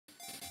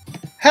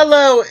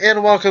Hello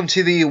and welcome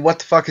to the What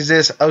the Fuck Is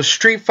This of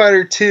Street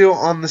Fighter 2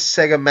 on the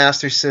Sega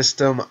Master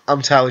System.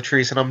 I'm Tyler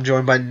Treese and I'm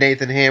joined by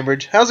Nathan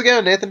Hambridge. How's it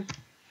going, Nathan?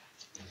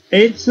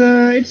 It's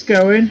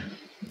going.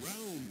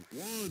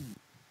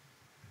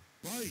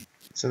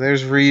 So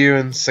there's Ryu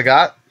and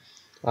Sagat,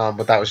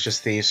 but that was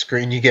just the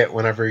screen you get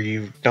whenever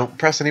you don't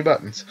press any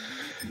buttons.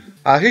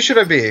 Who should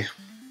I be?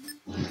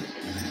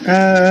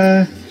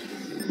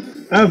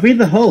 I'll be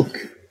the Hulk.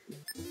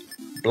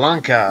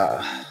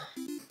 Blanca.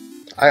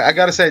 I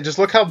gotta say, just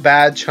look how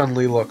bad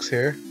Chun-Li looks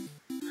here.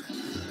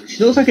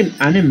 She looks like an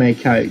anime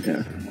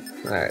character.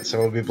 Alright, so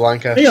it'll be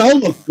Blanca. They all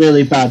look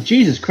really bad.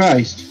 Jesus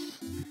Christ.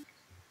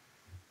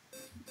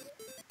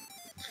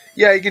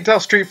 Yeah, you can tell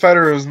Street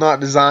Fighter was not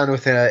designed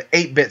with an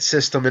 8-bit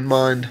system in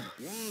mind.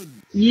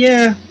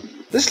 Yeah.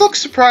 This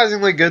looks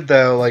surprisingly good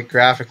though, like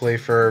graphically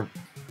for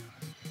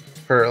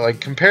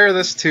like compare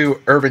this to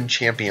Urban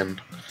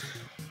Champion.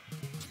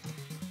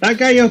 That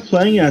guy you're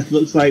playing as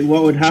looks like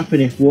what would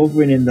happen if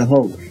Wolverine and the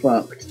Hulk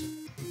fucked.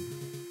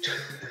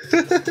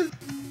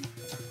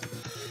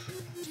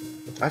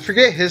 I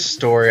forget his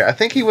story. I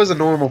think he was a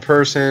normal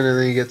person and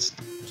then he gets...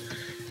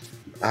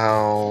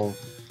 Oh...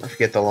 I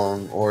forget the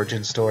long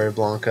origin story of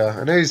Blanca.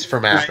 I know he's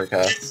from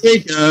Africa.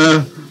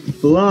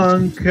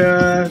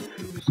 Blanca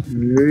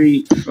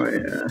Street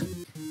Fighter.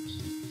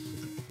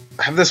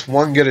 I have this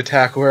one good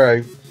attack where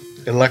I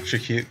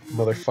electrocute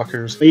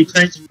motherfuckers. Are you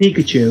trying to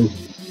Pikachu?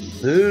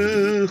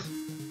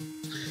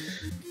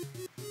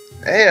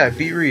 Hey, I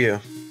beat Ryu.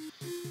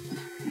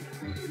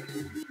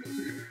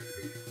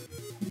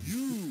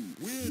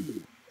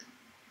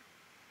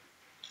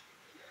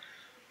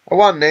 I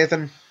won,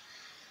 Nathan.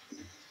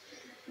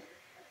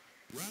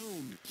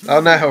 Oh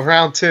no,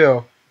 round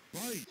 2.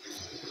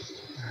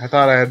 I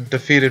thought I had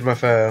defeated my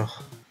foe.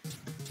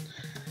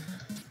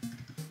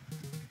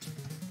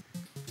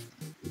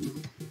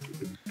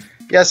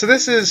 Yeah, so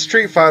this is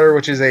Street Fighter,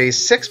 which is a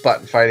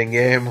 6-button fighting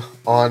game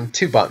on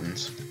 2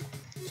 buttons.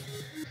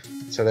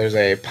 So there's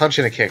a punch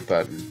and a kick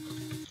button.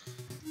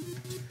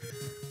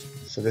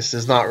 So this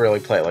does not really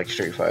play like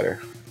Street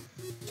Fighter.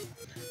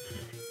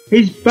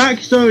 His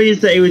backstory is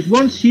that he was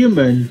once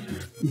human,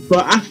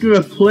 but after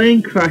a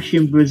plane crash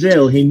in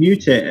Brazil, he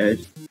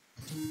mutated.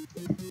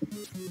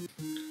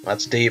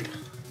 That's deep.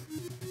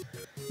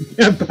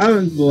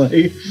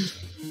 Apparently.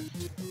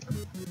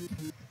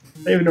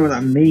 I don't even know what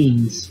that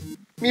means.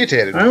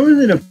 Mutated. I was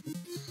in a...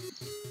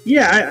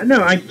 Yeah,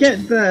 I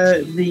get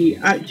the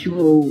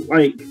actual,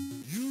 like,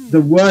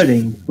 the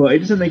wording, but it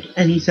doesn't make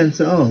any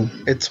sense at all.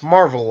 It's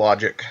Marvel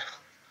logic.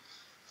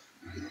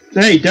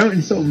 Hey, don't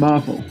insult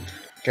Marvel.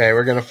 Okay,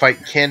 we're gonna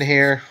fight Ken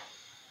here.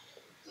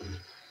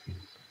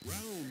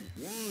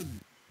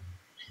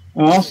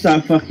 I'll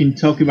start fucking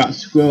talking about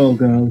Squirrel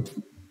Girl.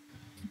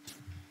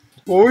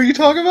 What were you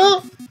talking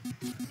about?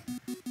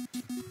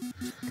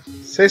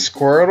 Say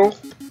Squirtle?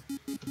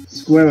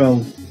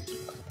 Squirrel.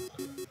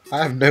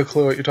 I have no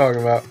clue what you're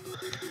talking about.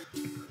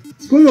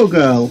 Squirrel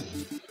Girl.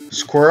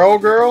 Squirrel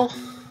Girl?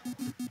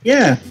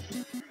 Yeah.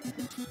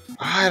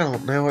 I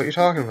don't know what you're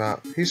talking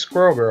about. He's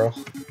Squirrel Girl.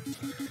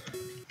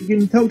 You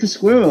can talk to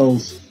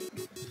squirrels.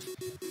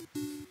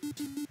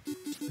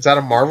 Is that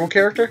a Marvel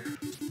character?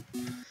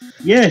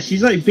 Yeah,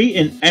 she's like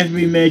beaten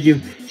every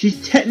major...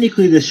 She's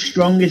technically the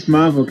strongest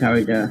Marvel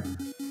character.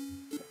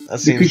 That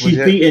seems because she's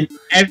legit.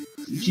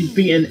 she's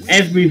beaten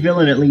every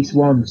villain at least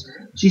once.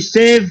 She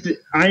saved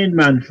Iron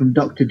Man from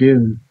Doctor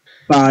Doom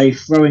by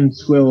throwing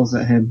squirrels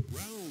at him.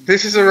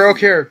 This is a real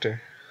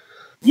character.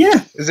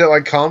 Yeah. Is it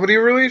like comedy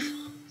relief?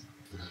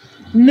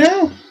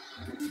 No.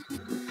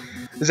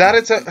 Is that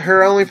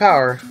her only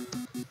power?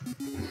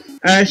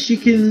 She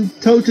can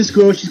talk to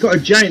squirrels. She's got a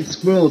giant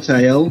squirrel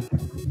tail.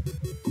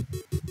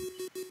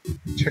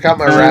 Check out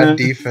my rad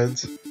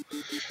defense.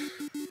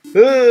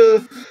 What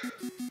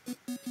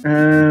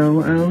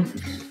else?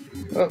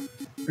 Oh.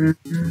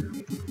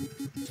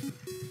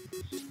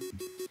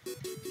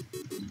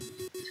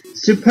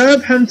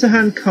 Superb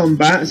hand-to-hand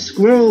combat,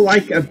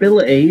 squirrel-like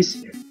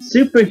abilities,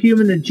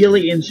 superhuman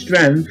agility and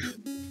strength,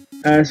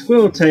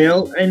 squirrel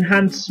tail,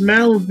 enhanced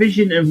smell,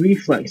 vision and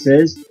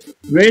reflexes,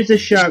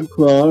 razor-sharp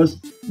claws,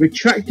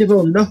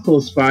 retractable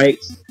knuckle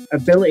spikes,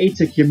 ability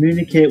to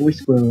communicate with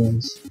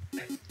squirrels.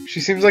 She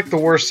seems like the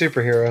worst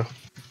superhero.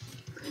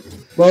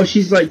 Well,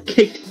 she's like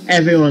kicked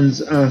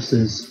everyone's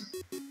asses.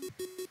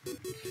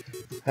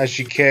 Has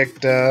she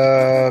kicked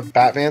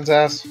Batman's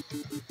ass?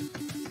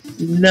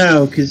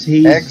 No, because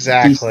he's...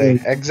 Exactly,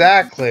 DC.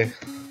 exactly.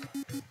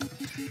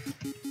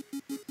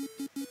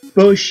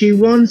 But she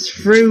once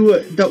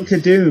threw Doctor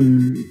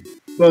Doom.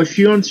 Well,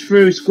 she once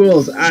threw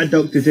squirrels at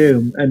Doctor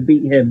Doom and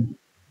beat him.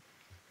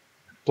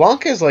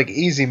 Blanca is like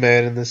easy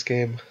mode in this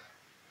game.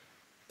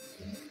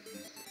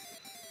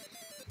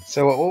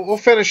 So we'll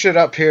finish it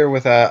up here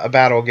with a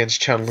battle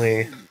against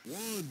Chun-Li.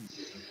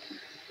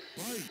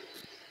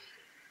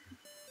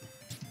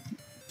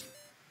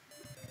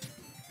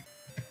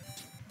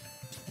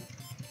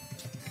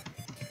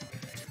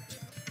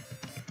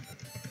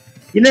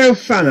 You know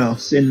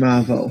Thanos in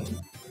Marvel?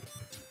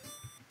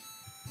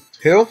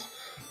 Who?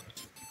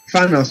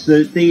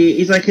 Thanos.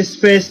 He's like a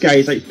space guy.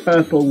 He's like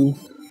purple,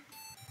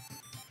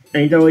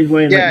 and he's always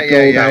wearing like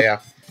gold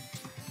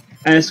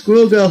out.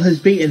 Squirrel Girl has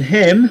beaten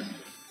him.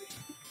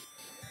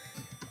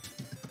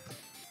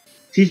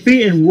 She's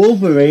beaten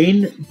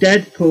Wolverine,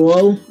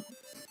 Deadpool.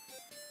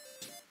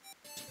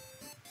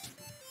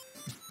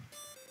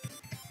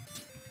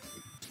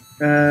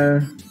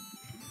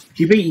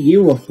 She beat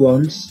you up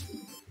once.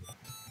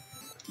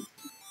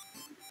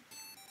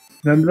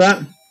 Remember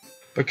that?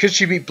 But could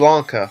she beat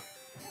Blanca?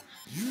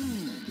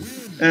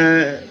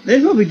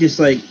 They'd probably just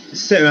like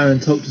sit around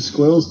and talk to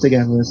squirrels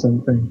together or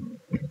something.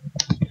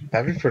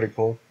 That'd be pretty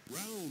cool.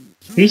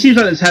 He seems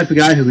like the type of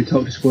guy who would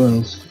talk to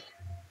squirrels.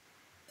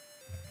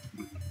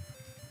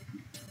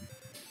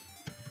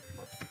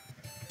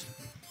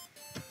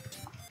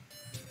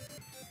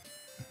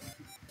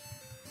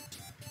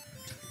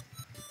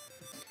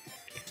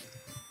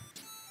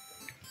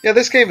 Yeah,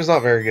 this game is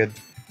not very good.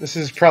 This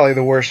is probably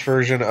the worst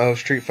version of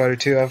Street Fighter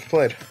 2 I've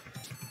played.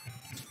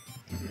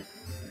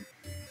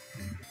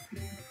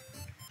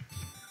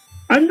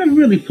 I've never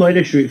really played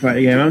a Street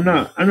Fighter game. I'm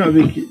not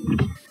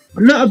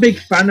a big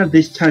fan of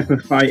this type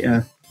of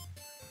fighter.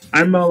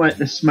 I'm more like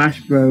the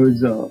Smash Bros.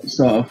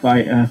 Sort of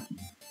fighter.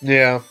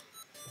 Yeah.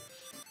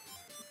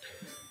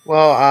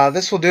 Well,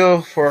 this will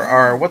do for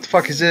our What the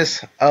Fuck Is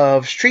This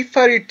of Street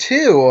Fighter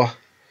 2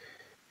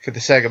 for the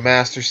Sega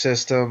Master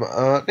System.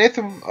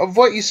 Nathan, of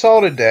what you saw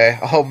today,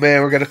 oh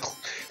man, we're going to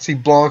see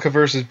Blanca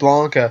versus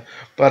Blanca.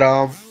 But,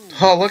 oh,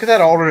 look at that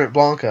alternate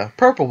Blanca.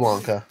 Purple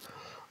Blanca.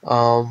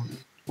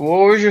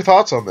 What was your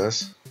thoughts on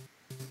this?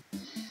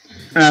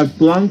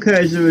 Blanca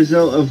is a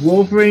result of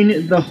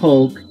Wolverine, the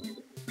Hulk,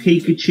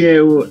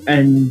 Pikachu,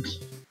 and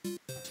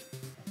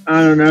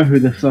I don't know who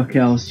the fuck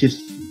else.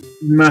 Just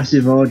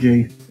massive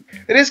orgy.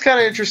 It is kind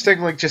of interesting.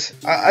 Like,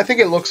 just I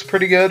think it looks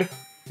pretty good.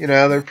 You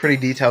know, they're pretty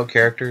detailed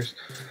characters.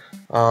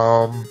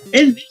 In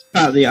this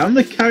part, on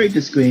the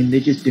character screen, they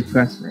just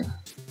depress me.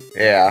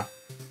 Yeah.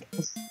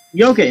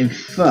 You're getting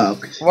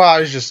fucked. Well,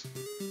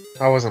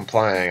 I wasn't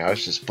playing. I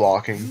was just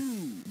blocking.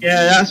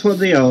 Yeah, that's what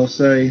they all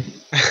say.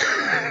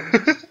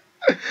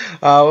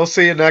 We'll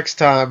see you next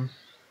time.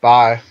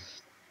 Bye.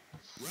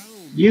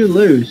 You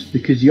lose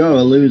because you're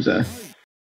a loser.